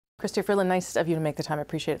Chrystia Freeland, nice of you to make the time. I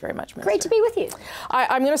appreciate it very much, Minister. Great to be with you.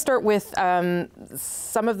 I'm going to start with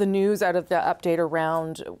some of the news out of the update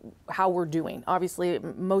around how we're doing. Obviously,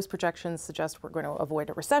 most projections suggest we're going to avoid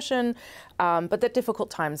a recession, but that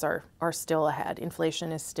difficult times are still ahead.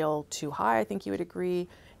 Inflation is still too high, I think you would agree.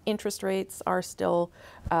 Interest rates are still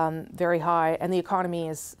very high, and the economy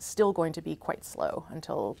is still going to be quite slow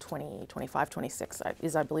until 2025, 26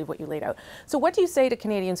 is, I believe, what you laid out. So what do you say to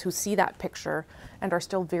Canadians who see that picture and are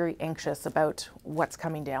still very anxious about what's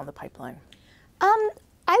coming down the pipeline?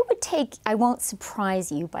 I won't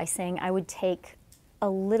surprise you by saying I would take a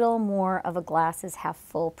little more of a glasses half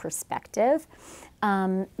full perspective.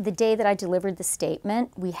 The day that I delivered the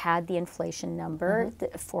statement, we had the inflation number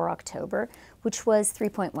for October, which was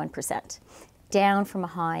 3.1%, down from a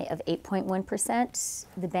high of 8.1%.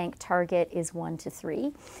 The bank target is 1 to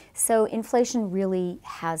 3. So inflation really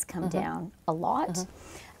has come down a lot.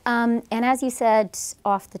 And as you said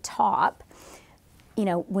off the top, you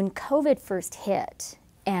know, when COVID first hit,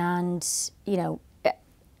 and, you know,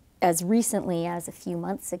 as recently as a few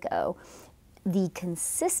months ago, the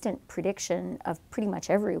consistent prediction of pretty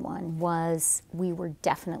much everyone was we were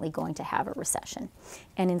definitely going to have a recession.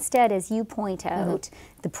 And instead, as you point out,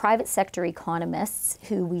 the private sector economists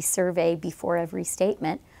who we survey before every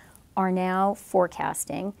statement are now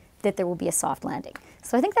forecasting that there will be a soft landing.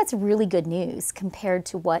 So I think that's really good news compared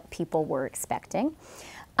to what people were expecting.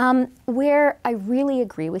 Where I really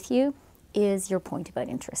agree with you is your point about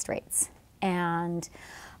interest rates. And,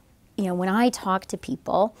 you know, when I talk to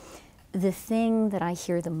people, the thing that I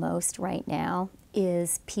hear the most right now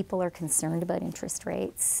is people are concerned about interest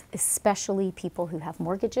rates, especially people who have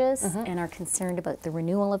mortgages and are concerned about the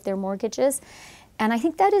renewal of their mortgages. And I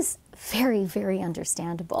think that is very, very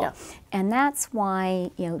understandable. Yeah. And that's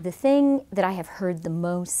why, you know, the thing that I have heard the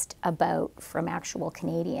most about from actual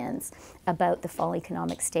Canadians about the fall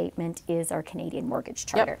economic statement is our Canadian Mortgage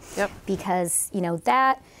Charter. Because, you know,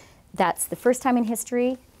 that's the first time in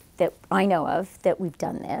history that I know of that we've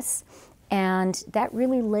done this. And that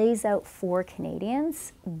really lays out for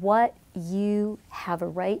Canadians what you have a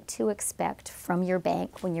right to expect from your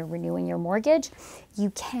bank when you're renewing your mortgage.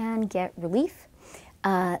 You can get relief.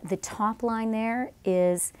 The top line there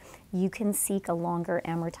is you can seek a longer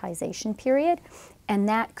amortization period, and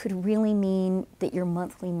that could really mean that your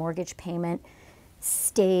monthly mortgage payment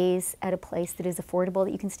stays at a place that is affordable,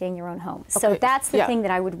 that you can stay in your own home. Okay. So that's the thing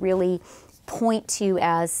that I would really point to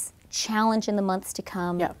as challenge in the months to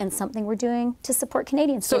come and something we're doing to support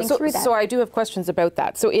Canadians getting through that. So I do have questions about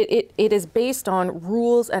that. So it is based on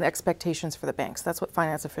rules and expectations for the banks. That's what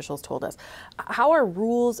finance officials told us. How are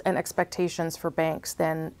rules and expectations for banks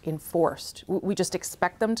then enforced? We just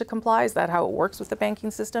expect them to comply? Is that how it works with the banking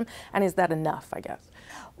system? And is that enough, I guess?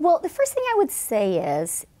 Well, the first thing I would say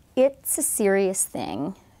is it's a serious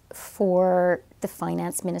thing for the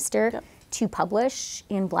finance minister to publish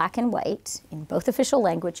in black and white, in both official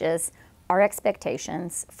languages, our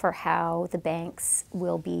expectations for how the banks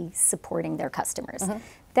will be supporting their customers.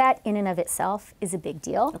 That in and of itself is a big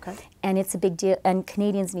deal. And it's a big deal, and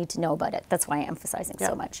Canadians need to know about it. That's why I'm emphasizing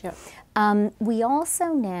so much. We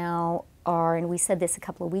also now are, and we said this a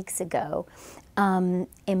couple of weeks ago,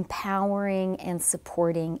 empowering and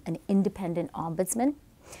supporting an independent ombudsman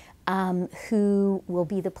who will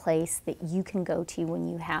be the place that you can go to when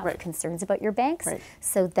you have concerns about your banks.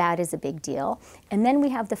 So that is a big deal. And then we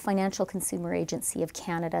have the Financial Consumer Agency of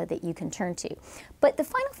Canada that you can turn to. But the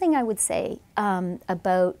final thing I would say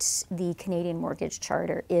about the Canadian Mortgage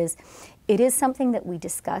Charter is it is something that we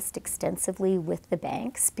discussed extensively with the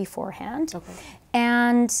banks beforehand.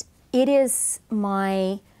 And it is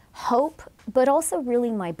my hope, but also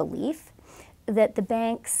really my belief, that the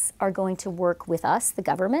banks are going to work with us, the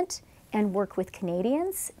government, and work with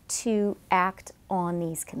Canadians to act on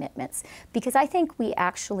these commitments. Because I think we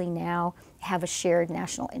actually now have a shared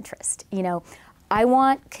national interest. You know, I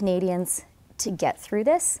want Canadians to get through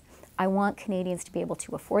this. I want Canadians to be able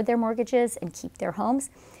to afford their mortgages and keep their homes.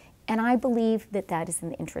 And I believe that that is in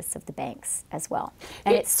the interests of the banks as well.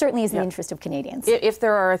 And it certainly is in the interest of Canadians. If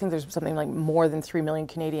there are, I think there's something like more than 3 million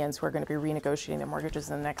Canadians who are going to be renegotiating their mortgages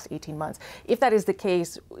in the next 18 months. If that is the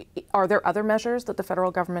case, are there other measures that the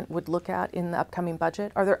federal government would look at in the upcoming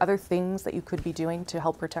budget? Are there other things that you could be doing to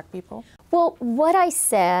help protect people? Well, what I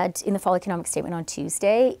said in the Fall Economic Statement on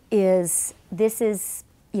Tuesday is this is,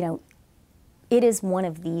 you know, it is one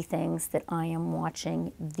of the things that I am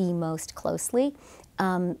watching the most closely.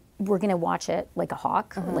 We're going to watch it like a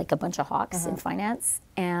hawk, like a bunch of hawks in finance.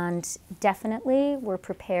 And definitely we're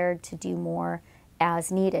prepared to do more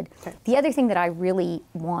as needed. The other thing that I really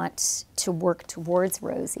want to work towards,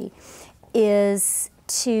 Rosie, is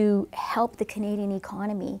to help the Canadian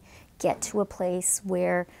economy get to a place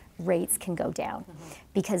where rates can go down,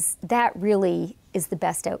 because that really is the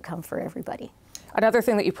best outcome for everybody. Another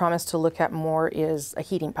thing that you promised to look at more is a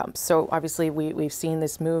heating pump. So obviously we've seen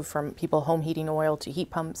this move from people home heating oil to heat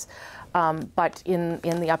pumps, but in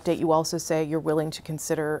the update you also say you're willing to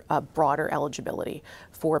consider a broader eligibility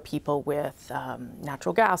for people with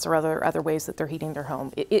natural gas or other ways that they're heating their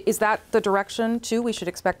home. Is that the direction too we should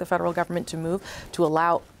expect the federal government to move, to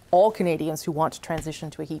allow all Canadians who want to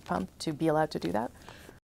transition to a heat pump to be allowed to do that?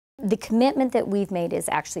 The commitment that we've made is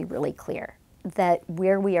actually really clear, that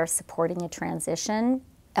where we are supporting a transition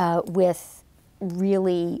with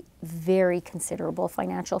really very considerable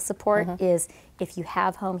financial support is if you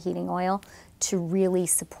have home heating oil, to really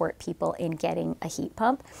support people in getting a heat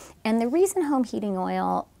pump. And the reason home heating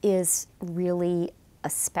oil is really a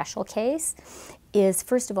special case is,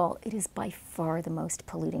 first of all, it is by far the most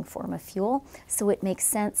polluting form of fuel, so it makes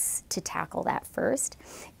sense to tackle that first.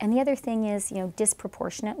 And the other thing is,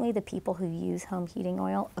 disproportionately, the people who use home heating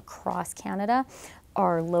oil across Canada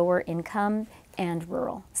are lower income and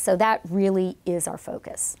rural. So that really is our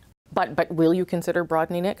focus. But will you consider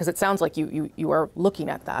broadening it? Because it sounds like you are looking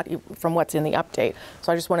at that from what's in the update.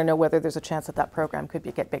 So I just want to know whether there's a chance that that program could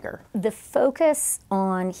get bigger. The focus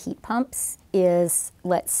on heat pumps is,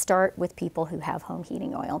 let's start with people who have home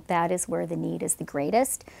heating oil. That is where the need is the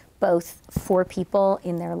greatest, both for people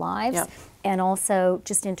in their lives and also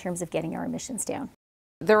just in terms of getting our emissions down.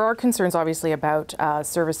 There are concerns obviously about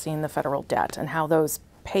servicing the federal debt and how those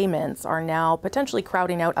payments are now potentially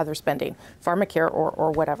crowding out other spending, pharmacare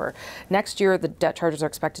or whatever. Next year, the debt charges are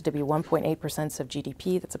expected to be 1.8% of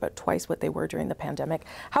GDP. That's about twice what they were during the pandemic.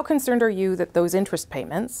 How concerned are you that those interest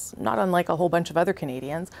payments, not unlike a whole bunch of other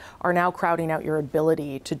Canadians, are now crowding out your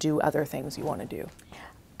ability to do other things you want to do?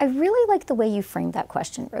 I really like the way you framed that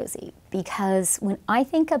question, Rosie, because when I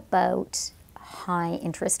think about high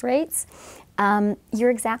interest rates,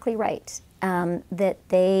 you're exactly right, that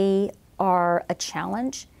they are a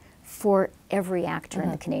challenge for every actor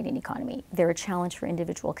in the Canadian economy. They're a challenge for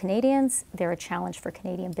individual Canadians, they're a challenge for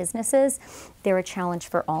Canadian businesses, they're a challenge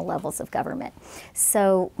for all levels of government.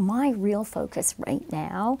 So my real focus right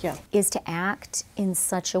now is to act in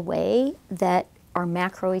such a way that our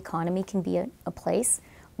macroeconomy can be a place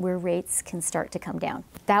where rates can start to come down.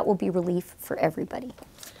 That will be relief for everybody.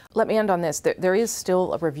 Let me end on this. There is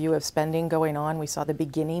still a review of spending going on. We saw the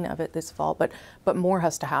beginning of it this fall, but more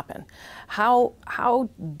has to happen. How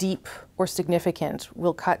deep or significant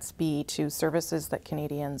will cuts be to services that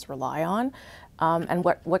Canadians rely on? And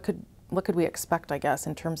what could we expect, I guess,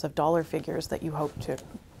 in terms of dollar figures that you hope to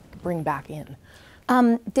bring back in?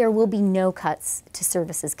 There will be no cuts to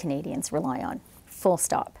services Canadians rely on, full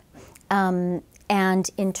stop. And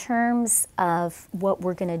in terms of what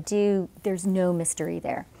we're going to do, there's no mystery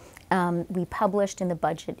there. We published in the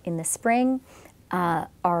budget in the spring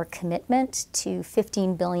our commitment to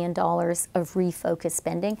 $15 billion of refocused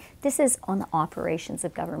spending. This is on the operations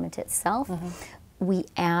of government itself. We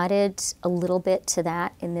added a little bit to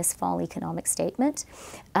that in this fall economic statement,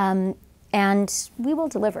 and we will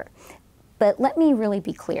deliver. But let me really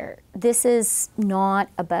be clear. This is not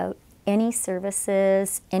about any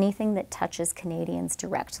services, anything that touches Canadians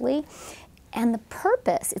directly. And the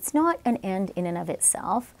purpose, it's not an end in and of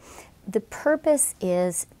itself. The purpose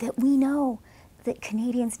is that we know that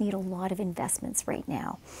Canadians need a lot of investments right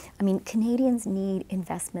now. I mean, Canadians need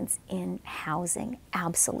investments in housing,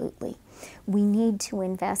 absolutely. We need to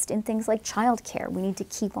invest in things like childcare. We need to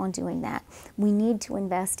keep on doing that. We need to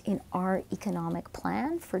invest in our economic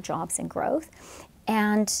plan for jobs and growth.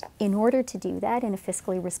 And in order to do that in a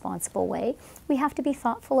fiscally responsible way, we have to be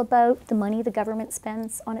thoughtful about the money the government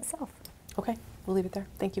spends on itself. Okay, we'll leave it there.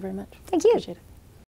 Thank you very much. Thank you. Appreciate it.